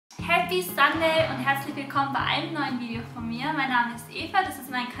Happy Sunday und herzlich willkommen bei einem neuen Video von mir. Mein Name ist Eva, das ist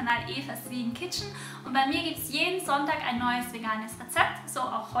mein Kanal Evas Vegan Kitchen und bei mir gibt es jeden Sonntag ein neues veganes Rezept, so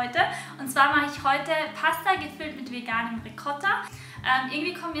auch heute. Und zwar mache ich heute Pasta gefüllt mit veganem Ricotta.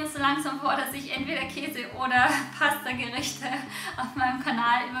 Irgendwie kommt mir so langsam vor, dass ich entweder Käse oder Pasta-Gerichte auf meinem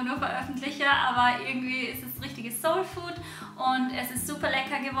Kanal immer nur veröffentliche, aber irgendwie ist es richtiges Soul Food und es ist super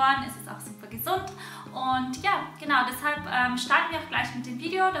lecker geworden, es ist auch super gesund. Und ja, genau, deshalb starten wir auch gleich mit dem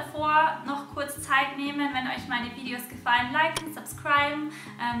Video. Davor noch kurz Zeit nehmen, wenn euch meine Videos gefallen, liken, subscriben,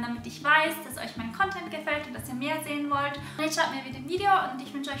 damit ich weiß, dass euch mein Content gefällt und dass ihr mehr sehen wollt. Und jetzt starten wir mit dem Video und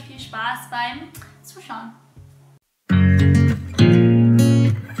ich wünsche euch viel Spaß beim Zuschauen.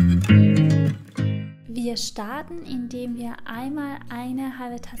 Wir starten, indem wir einmal eine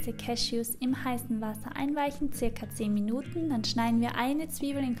halbe Tasse Cashews im heißen Wasser einweichen, circa 10 Minuten. Dann schneiden wir eine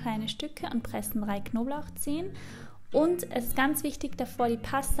Zwiebel in kleine Stücke und pressen 3 Knoblauchzehen. Und es ist ganz wichtig, davor die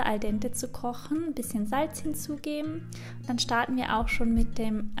Pasta al dente zu kochen, ein bisschen Salz hinzugeben. Dann starten wir auch schon mit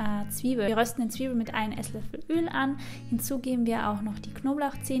dem Zwiebel. Wir rösten den Zwiebel mit 1 Esslöffel Öl an. Hinzu geben wir auch noch die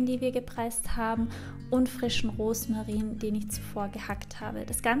Knoblauchzehen, die wir gepresst haben und frischen Rosmarin, den ich zuvor gehackt habe.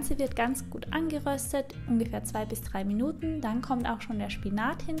 Das Ganze wird ganz gut angeröstet, ungefähr 2 bis 3 Minuten. Dann kommt auch schon der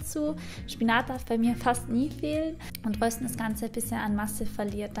Spinat hinzu. Spinat darf bei mir fast nie fehlen und rösten das Ganze, bis er an Masse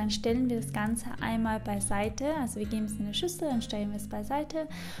verliert. Dann stellen wir das Ganze einmal beiseite, also wir geben es in eine Schüssel, dann stellen wir es beiseite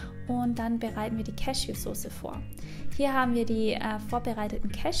und dann bereiten wir die Cashewsoße vor. Hier haben wir die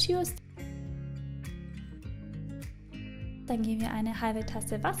vorbereiteten Cashews. Dann geben wir eine halbe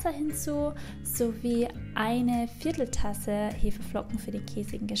Tasse Wasser hinzu, sowie eine Vierteltasse Hefeflocken für den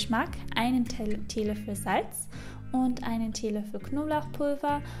käsigen Geschmack, einen Teelöffel Salz und einen Teelöffel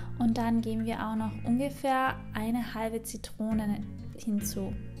Knoblauchpulver und dann geben wir auch noch ungefähr eine halbe Zitrone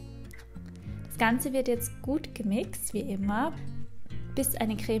hinzu. Das Ganze wird jetzt gut gemixt, wie immer, bis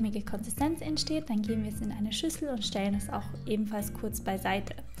eine cremige Konsistenz entsteht. Dann geben wir es in eine Schüssel und stellen es auch ebenfalls kurz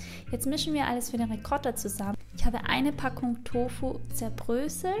beiseite. Jetzt mischen wir alles für den Ricotta zusammen. Ich habe eine Packung Tofu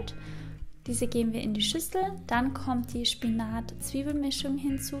zerbröselt. Diese geben wir in die Schüssel. Dann kommt die Spinat-Zwiebelmischung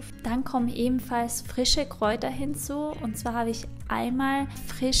hinzu. Dann kommen ebenfalls frische Kräuter hinzu. Und zwar habe ich einmal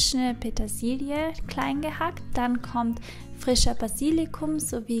frische Petersilie klein gehackt. Dann kommt frischer Basilikum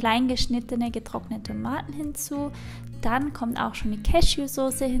sowie klein geschnittene getrocknete Tomaten hinzu. Dann kommt auch schon die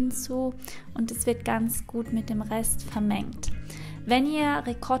Cashewsoße hinzu und es wird ganz gut mit dem Rest vermengt. Wenn ihr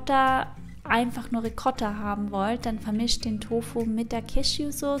einfach nur Ricotta haben wollt, dann vermischt den Tofu mit der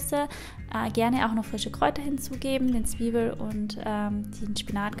Cashewsoße. Gerne auch noch frische Kräuter hinzugeben, den Zwiebel und den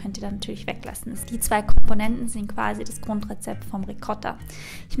Spinat könnt ihr dann natürlich weglassen. Die 2 Komponenten sind quasi das Grundrezept vom Ricotta.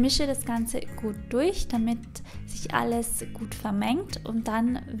 Ich mische das Ganze gut durch, damit sich alles gut vermengt und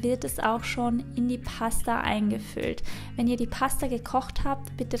dann wird es auch schon in die Pasta eingefüllt. Wenn ihr die Pasta gekocht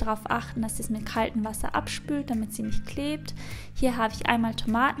habt, bitte darauf achten, dass ihr es mit kaltem Wasser abspült, damit sie nicht klebt. Hier habe ich einmal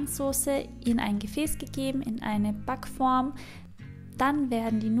Tomatensauce in ein Gefäß gegeben, in eine Backform. Dann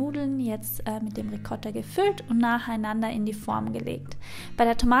werden die Nudeln jetzt mit dem Ricotta gefüllt und nacheinander in die Form gelegt. Bei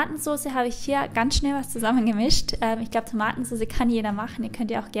der Tomatensauce habe ich hier ganz schnell was zusammengemischt. Ich glaube, Tomatensauce kann jeder machen. Ihr könnt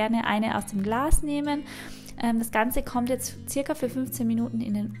ja auch gerne eine aus dem Glas nehmen. Das Ganze kommt jetzt circa für 15 Minuten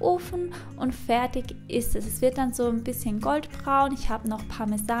in den Ofen und fertig ist es. Es wird dann so ein bisschen goldbraun. Ich habe noch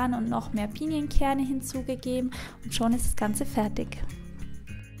Parmesan und noch mehr Pinienkerne hinzugegeben und schon ist das Ganze fertig.